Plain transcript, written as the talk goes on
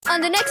on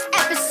the next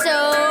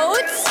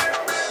episodes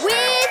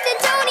with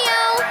Antonio.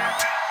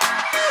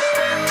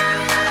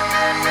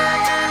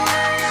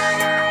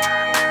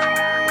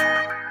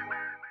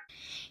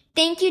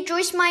 Thank you,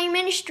 Joyce Meyer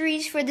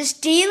Ministries, for this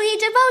daily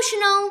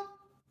devotional.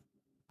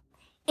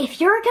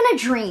 If you're gonna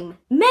dream,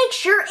 make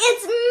sure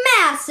it's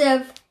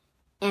massive.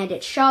 And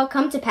it shall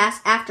come to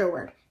pass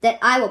afterward, that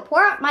I will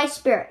pour out my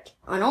spirit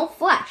on all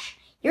flesh.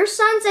 Your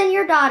sons and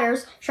your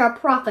daughters shall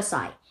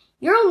prophesy.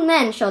 Your old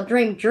men shall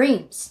dream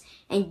dreams,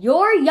 and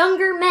your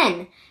younger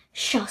men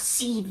shall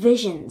see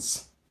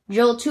visions.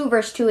 Joel 2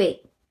 verse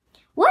 2-8.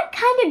 What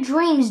kind of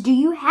dreams do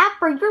you have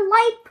for your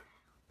life?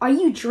 Are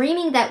you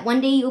dreaming that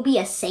one day you'll be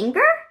a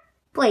singer?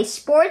 Play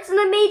sports in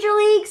the major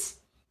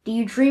leagues? Do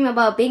you dream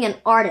about being an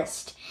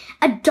artist,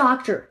 a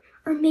doctor,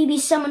 or maybe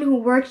someone who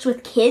works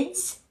with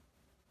kids?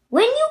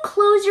 When you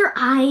close your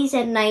eyes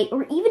at night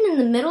or even in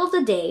the middle of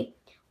the day,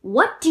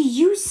 what do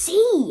you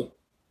see?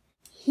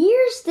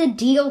 Here's the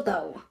deal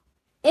though.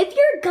 If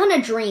you're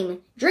gonna dream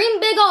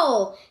big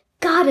ol',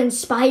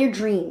 God-inspired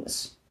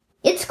dreams.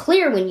 It's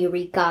clear when you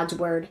read God's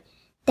word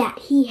that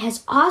He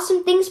has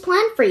awesome things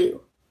planned for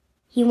you.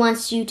 He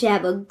wants you to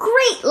have a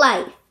great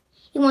life.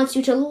 He wants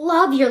you to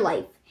love your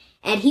life.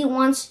 And He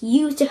wants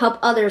you to help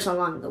others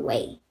along the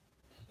way.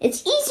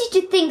 It's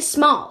easy to think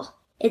small.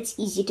 It's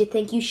easy to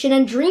think you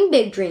shouldn't dream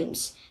big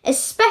dreams,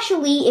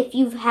 especially if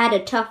you've had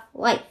a tough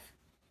life.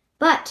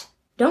 But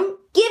don't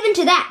give in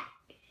to that.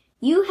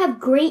 You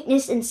have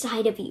greatness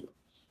inside of you.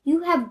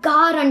 You have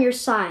God on your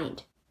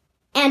side.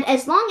 And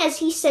as long as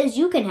He says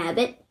you can have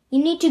it,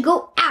 you need to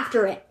go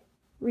after it.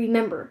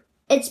 Remember,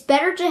 it's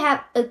better to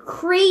have a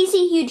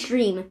crazy huge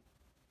dream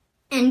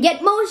and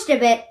get most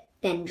of it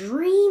than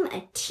dream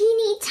a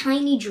teeny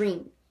tiny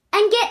dream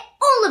and get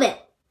all of it.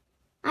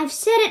 I've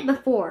said it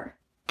before,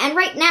 and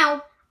right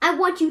now, I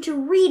want you to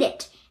read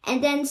it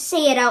and then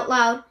say it out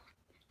loud.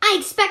 I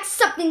expect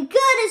something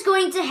good is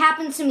going to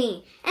happen to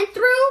me and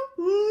through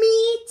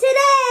me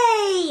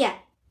today.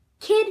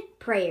 Kid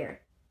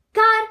prayer.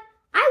 God,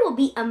 I will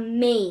be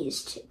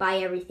amazed by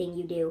everything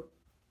you do.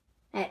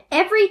 At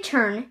every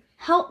turn,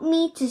 help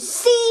me to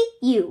see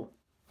you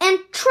and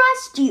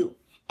trust you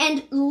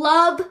and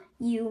love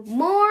you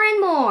more and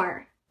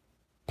more.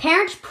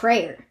 Parent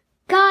prayer.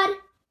 God,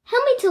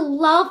 help me to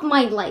love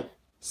my life,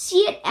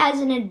 see it as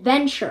an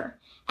adventure,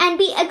 and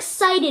be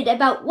excited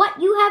about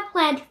what you have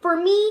planned for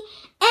me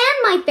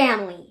and my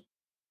family.